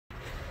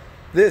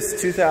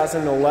This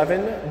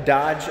 2011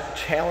 Dodge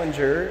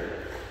Challenger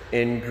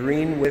in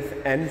green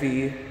with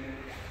envy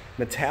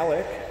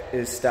metallic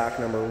is stock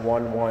number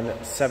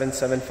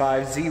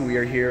 11775Z. We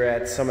are here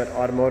at Summit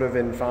Automotive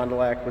in Fond du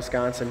Lac,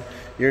 Wisconsin,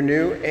 your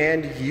new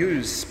and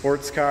used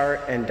sports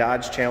car and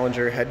Dodge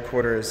Challenger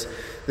headquarters.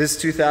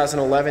 This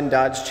 2011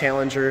 Dodge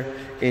Challenger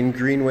in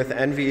green with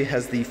envy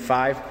has the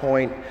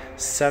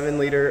 5.7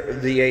 liter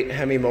V8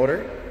 Hemi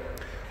motor,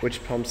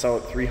 which pumps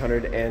out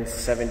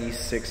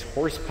 376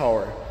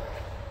 horsepower.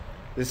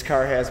 This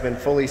car has been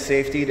fully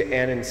safetied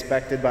and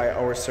inspected by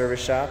our service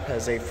shop,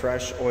 has a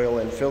fresh oil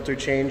and filter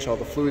change, all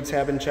the fluids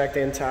have been checked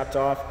and topped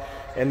off,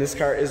 and this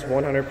car is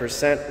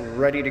 100%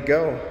 ready to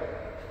go.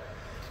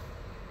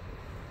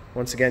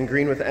 Once again,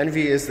 green with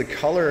envy is the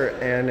color,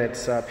 and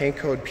it's paint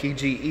code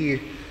PGE,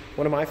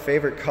 one of my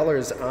favorite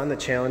colors on the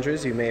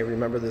Challengers. You may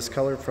remember this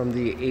color from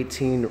the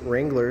 18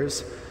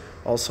 Wranglers,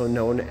 also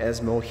known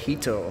as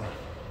Mojito.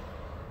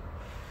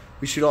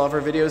 We shoot all of our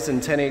videos in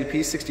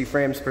 1080p, 60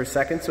 frames per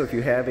second, so if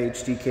you have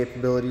HD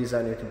capabilities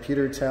on your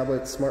computer,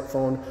 tablet,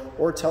 smartphone,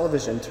 or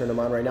television, turn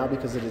them on right now,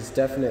 because it is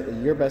definitely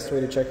your best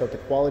way to check out the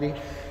quality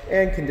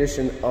and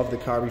condition of the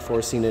car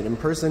before seeing it in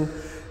person.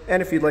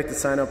 And if you'd like to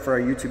sign up for our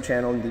YouTube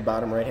channel, in the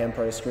bottom right-hand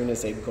part of the screen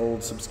is a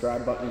gold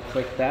subscribe button.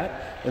 Click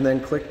that, and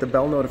then click the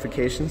bell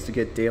notifications to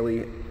get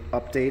daily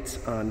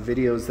updates on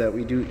videos that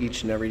we do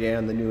each and every day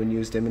on the new and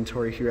used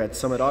inventory here at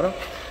Summit Auto.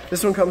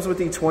 This one comes with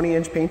the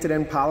 20-inch painted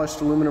and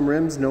polished aluminum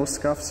rims, no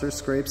scuffs or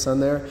scrapes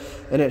on there,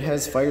 and it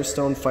has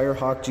Firestone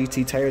Firehawk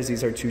GT tires.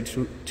 These are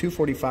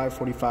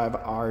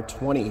 245/45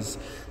 R20s.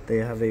 They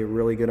have a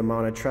really good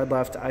amount of tread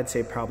left. I'd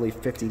say probably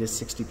 50 to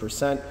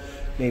 60%,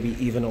 maybe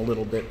even a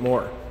little bit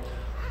more.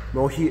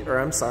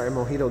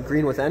 Mojito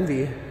green with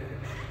envy,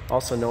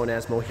 also known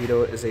as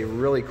Mojito, is a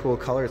really cool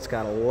color. It's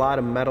got a lot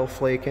of metal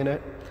flake in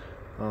it.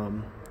 I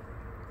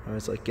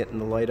always like getting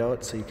the light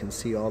out so you can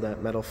see all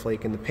that metal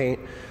flake in the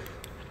paint.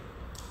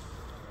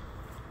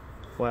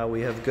 While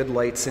we have good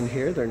lights in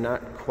here, they're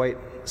not quite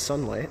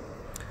sunlight.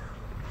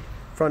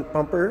 Front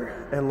bumper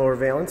and lower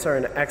valence are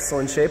in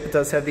excellent shape. It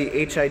does have the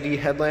HID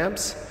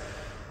headlamps,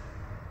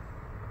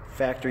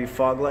 factory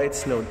fog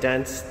lights, no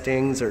dents,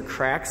 dings, or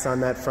cracks on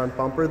that front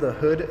bumper. The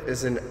hood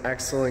is in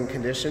excellent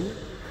condition.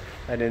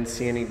 I didn't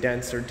see any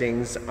dents or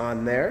dings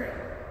on there.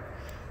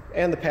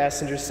 And the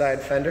passenger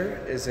side fender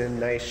is in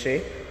nice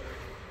shape.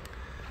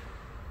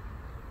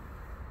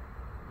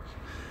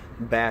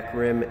 Back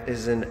rim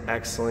is in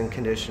excellent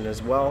condition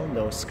as well,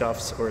 no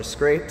scuffs or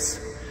scrapes.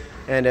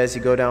 And as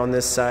you go down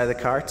this side of the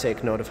car,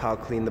 take note of how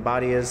clean the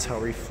body is, how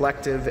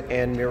reflective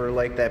and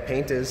mirror-like that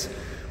paint is.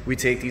 We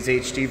take these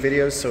HD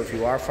videos, so if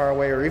you are far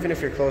away, or even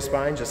if you're close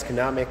by and just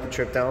cannot make the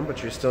trip down,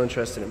 but you're still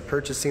interested in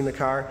purchasing the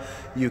car,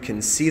 you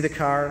can see the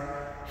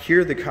car,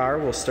 hear the car.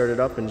 We'll start it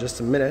up in just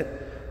a minute,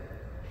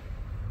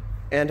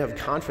 and have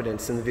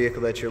confidence in the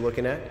vehicle that you're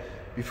looking at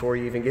before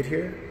you even get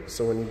here.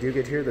 So when you do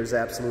get here, there's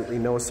absolutely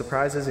no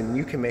surprises, and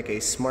you can make a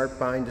smart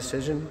buying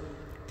decision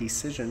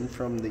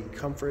from the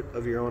comfort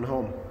of your own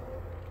home.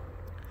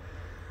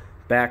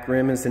 Back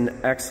rim is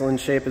in excellent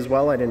shape as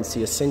well. I didn't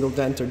see a single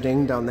dent or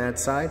ding down that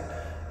side,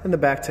 and the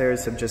back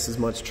tires have just as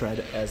much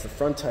tread as the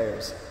front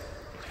tires.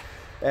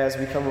 As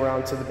we come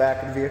around to the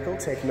back of the vehicle,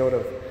 take note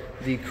of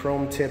the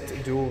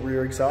chrome-tipped dual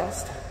rear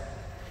exhaust.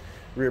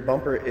 Rear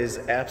bumper is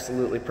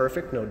absolutely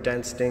perfect, no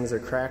dents, dings, or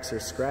cracks or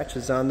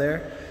scratches on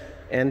there.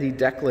 And the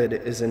deck lid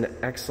is in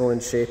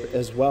excellent shape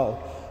as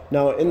well.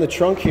 Now in the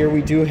trunk here,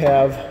 we do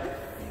have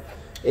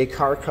a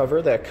car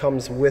cover that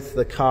comes with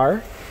the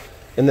car.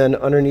 And then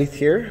underneath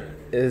here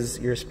is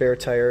your spare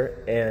tire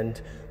and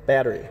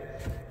battery.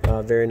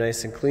 Very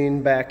nice and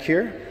clean back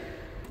here.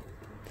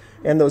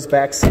 And those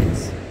back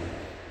seats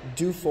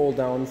do fold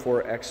down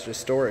for extra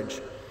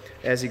storage.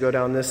 As you go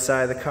down this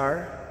side of the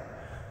car,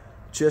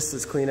 just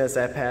as clean as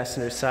that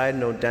passenger side,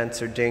 no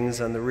dents or dings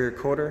on the rear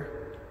quarter.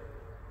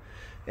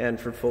 And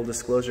for full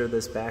disclosure,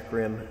 this back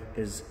rim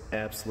is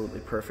absolutely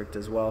perfect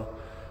as well.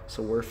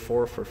 So we're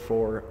 4 for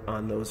 4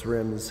 on those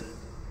rims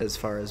as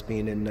far as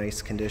being in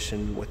nice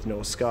condition with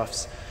no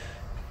scuffs.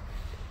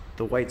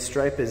 The white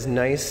stripe is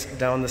nice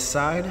down the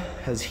side,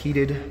 has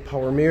heated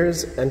power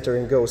mirrors, enter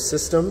and go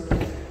system.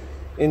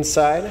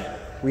 Inside,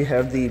 we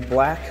have the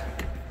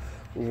black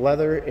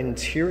leather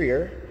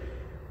interior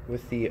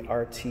with the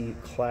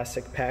RT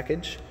Classic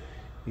package.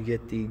 You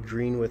get the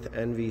green with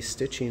envy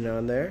stitching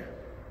on there.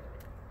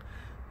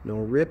 No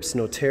rips,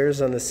 no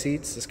tears on the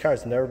seats. This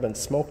car's never been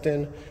smoked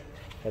in.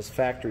 Has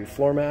factory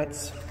floor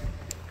mats.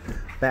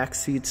 Back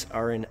seats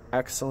are in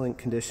excellent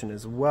condition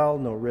as well.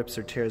 No rips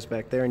or tears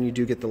back there, and you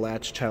do get the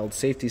latch child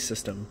safety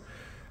system.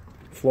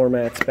 Floor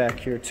mats back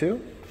here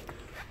too.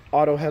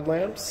 Auto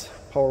headlamps,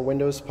 power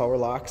windows, power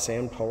locks,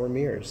 and power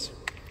mirrors.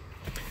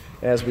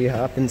 As we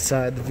hop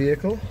inside the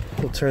vehicle,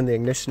 we'll turn the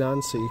ignition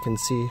on so you can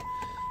see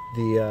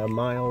the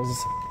miles,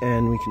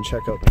 and we can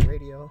check out the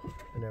radio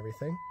and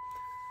everything.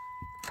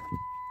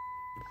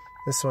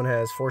 This one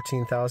has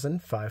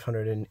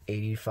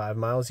 14,585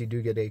 miles. You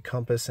do get a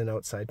compass and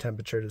outside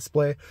temperature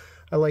display.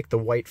 I like the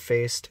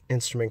white-faced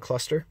instrument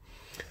cluster.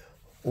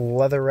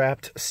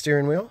 Leather-wrapped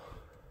steering wheel.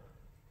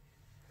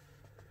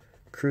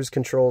 cruise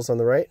controls on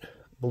the right,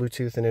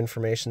 Bluetooth and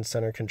information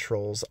center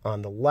controls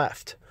on the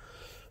left.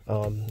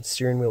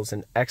 Steering wheel's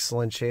in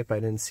excellent shape. I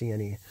didn't see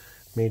any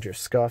major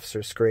scuffs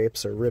or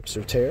scrapes or rips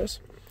or tears.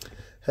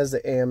 Has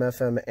the AM,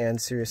 FM,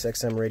 and Sirius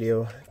XM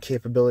radio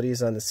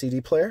capabilities on the CD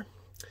player,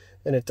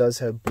 and it does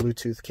have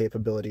Bluetooth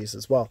capabilities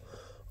as well.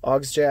 Aux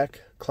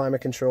jack,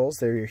 climate controls,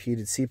 they're your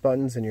heated seat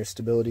buttons and your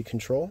stability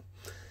control.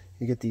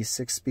 You get the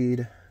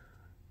 6-speed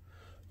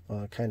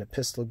kind of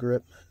pistol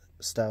grip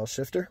style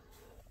shifter.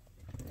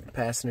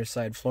 Passenger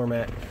side floor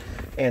mat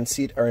and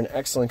seat are in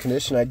excellent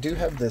condition. I do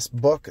have this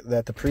book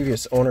that the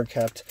previous owner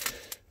kept.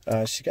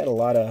 Person's got a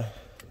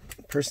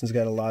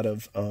lot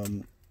of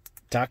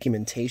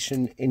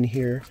documentation in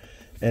here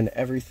and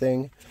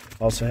everything.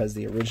 Also has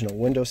the original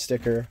window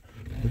sticker,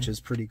 which is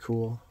pretty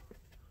cool.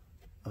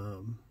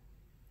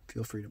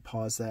 Feel free to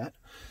pause that.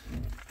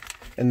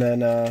 And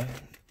then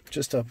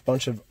just a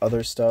bunch of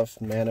other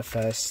stuff,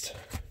 manifest,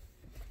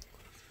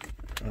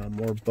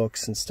 more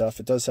books and stuff.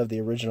 It does have the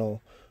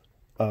original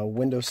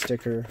window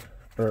sticker,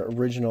 or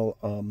original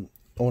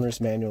owner's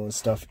manual and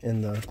stuff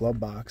in the glove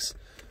box,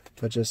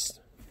 but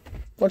just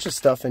a bunch of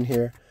stuff in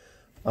here.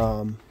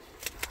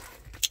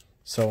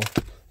 So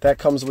that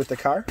comes with the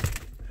car.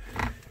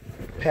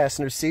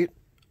 Passenger seat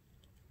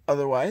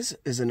otherwise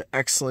is in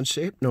excellent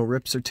shape, no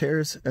rips or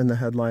tears, and the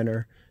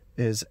headliner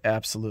is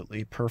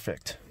absolutely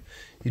perfect.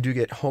 You do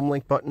get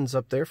Homelink buttons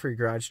up there for your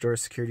garage door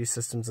security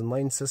systems and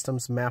lane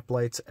systems, map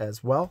lights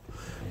as well.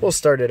 We'll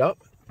start it up.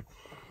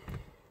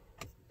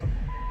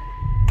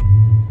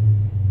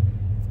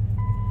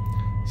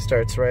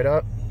 Starts right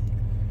up,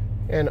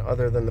 and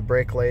other than the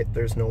brake light,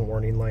 there's no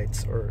warning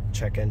lights or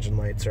check engine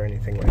lights or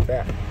anything like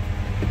that.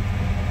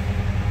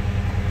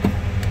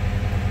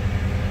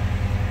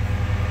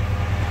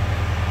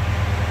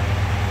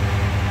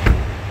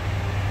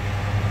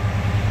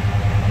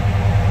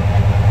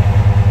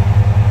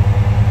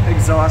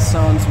 Exhaust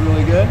sounds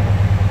really good.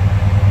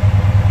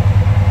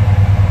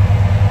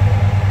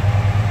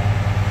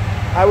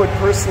 I would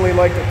personally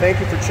like to thank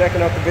you for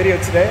checking out the video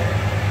today.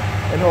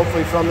 And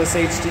hopefully from this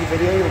HD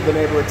video, you've been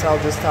able to tell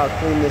just how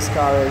clean this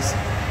car is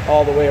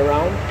all the way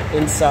around,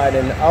 inside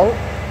and out.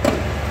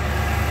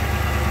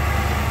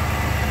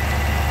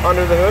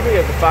 Under the hood, we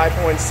have the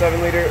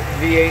 5.7-liter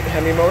V8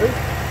 Hemi motor.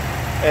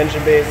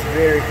 Engine bay is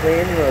very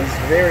clean, runs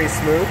very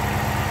smooth.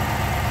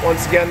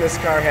 Once again, this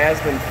car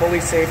has been fully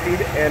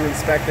safetied and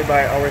inspected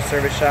by our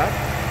service shop.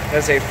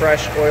 Has a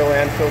fresh oil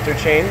and filter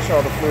change.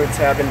 All the fluids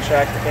have been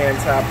checked and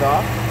topped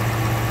off.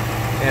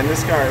 And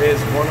this car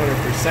is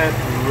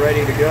 100%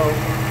 ready to go.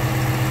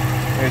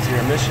 There's your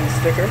emissions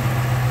sticker.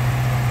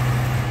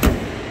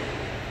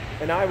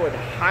 And I would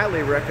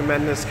highly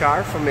recommend this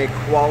car from a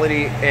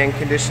quality and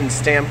condition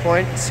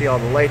standpoint. See, all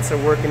the lights are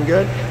working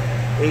good.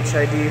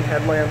 HID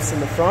headlamps in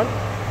the front.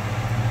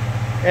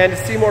 And to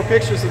see more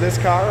pictures of this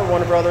car or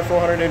one of our other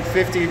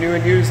 450 new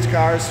and used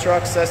cars,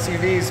 trucks,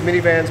 SUVs,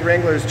 minivans,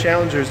 Wranglers,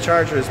 Challengers,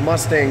 Chargers,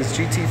 Mustangs,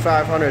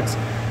 GT500s,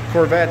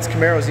 Corvettes,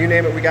 Camaros, you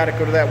name it, we got it.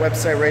 Go to that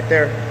website right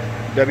there,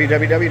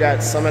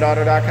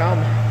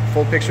 www.summitauto.com.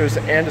 Full pictures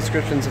and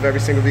descriptions of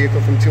every single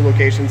vehicle from 2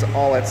 locations,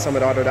 all at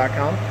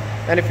summitauto.com.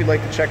 And if you'd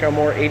like to check out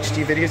more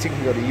HD videos, you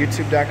can go to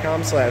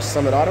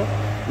youtube.com/summitauto.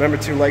 Remember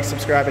to like,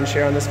 subscribe, and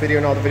share on this video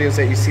and all the videos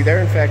that you see there.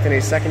 In fact, in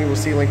a second, you will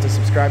see a link to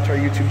subscribe to our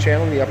YouTube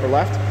channel in the upper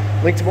left,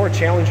 link to more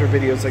Challenger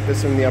videos like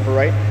this one in the upper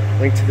right,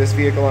 link to this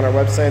vehicle on our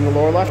website in the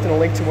lower left, and a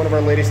link to one of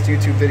our latest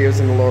YouTube videos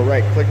in the lower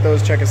right. Click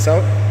those, check us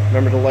out.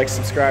 Remember to like,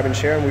 subscribe, and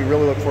share, and we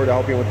really look forward to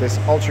helping you with this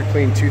ultra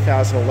clean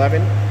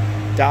 2011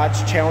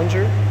 Dodge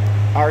Challenger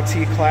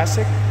RT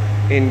Classic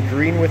in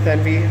green with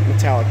envy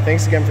metallic.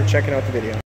 Thanks again for checking out the video.